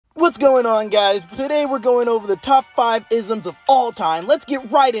What's going on, guys? Today we're going over the top 5 isms of all time. Let's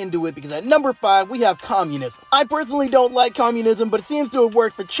get right into it, because at number 5 we have communism. I personally don't like communism, but it seems to have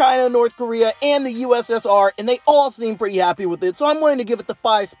worked for China, North Korea, and the USSR, and they all seem pretty happy with it, so I'm willing to give it the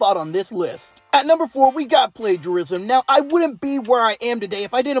 5 spot on this list. At number 4, we got plagiarism. Now, I wouldn't be where I am today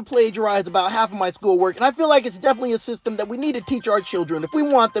if I didn't plagiarize about half of my schoolwork, and I feel like it's definitely a system that we need to teach our children if we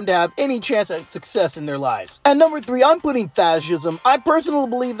want them to have any chance at success in their lives. At number 3, I'm putting fascism. I personally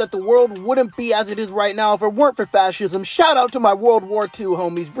believe that the world wouldn't be as it is right now if it weren't for fascism. Shout out to my World War II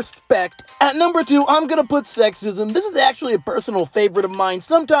homies. Respect. At number 2, I'm gonna put sexism. This is actually a personal favorite of mine.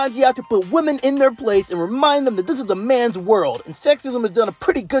 Sometimes you have to put women in their place and remind them that this is a man's world, and sexism has done a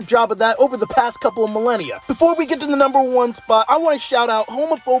pretty good job of that over the past couple of millennia. Before we get to the number 1 spot, I want to shout out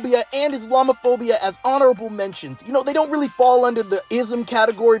homophobia and Islamophobia as honorable mentions. You know, they don't really fall under the ism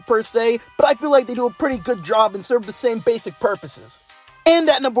category per se, but I feel like they do a pretty good job and serve the same basic purposes. And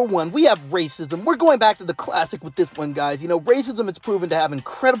at number 1, we have racism. We're going back to the classic with this one, guys. You know, racism is proven to have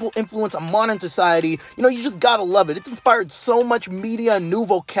incredible influence on modern society. You know, you just gotta love it. It's inspired so much media and new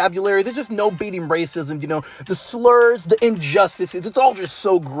vocabulary. There's just no beating racism, you know. The slurs, the injustices, it's all just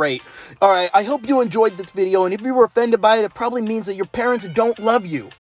so great. Alright, I hope you enjoyed this video, and if you were offended by it, it probably means that your parents don't love you.